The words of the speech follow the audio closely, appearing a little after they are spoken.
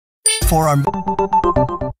for our...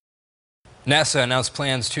 NASA announced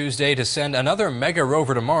plans Tuesday to send another mega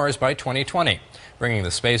rover to Mars by 2020, bringing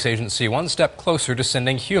the space agency one step closer to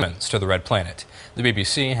sending humans to the Red Planet. The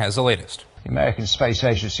BBC has the latest. The American Space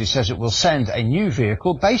Agency says it will send a new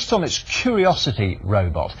vehicle based on its Curiosity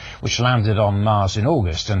robot, which landed on Mars in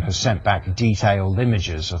August and has sent back detailed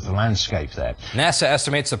images of the landscape there. NASA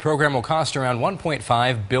estimates the program will cost around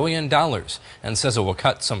 $1.5 billion and says it will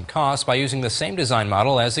cut some costs by using the same design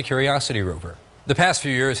model as the Curiosity rover. The past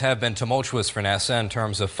few years have been tumultuous for NASA in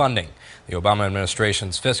terms of funding. The Obama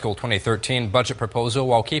administration's fiscal 2013 budget proposal,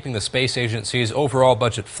 while keeping the space agency's overall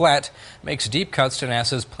budget flat, makes deep cuts to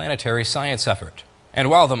NASA's planetary science effort. And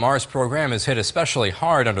while the Mars program is hit especially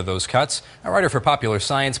hard under those cuts, a writer for Popular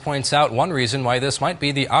Science points out one reason why this might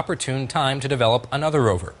be the opportune time to develop another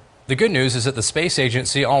rover. The good news is that the space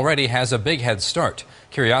agency already has a big head start.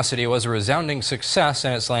 Curiosity was a resounding success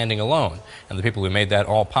in its landing alone, and the people who made that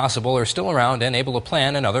all possible are still around and able to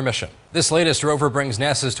plan another mission. This latest rover brings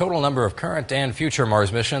NASA's total number of current and future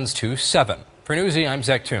Mars missions to 7. For Newsy, I'm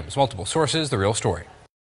Zach Toombs. Multiple sources, the real story.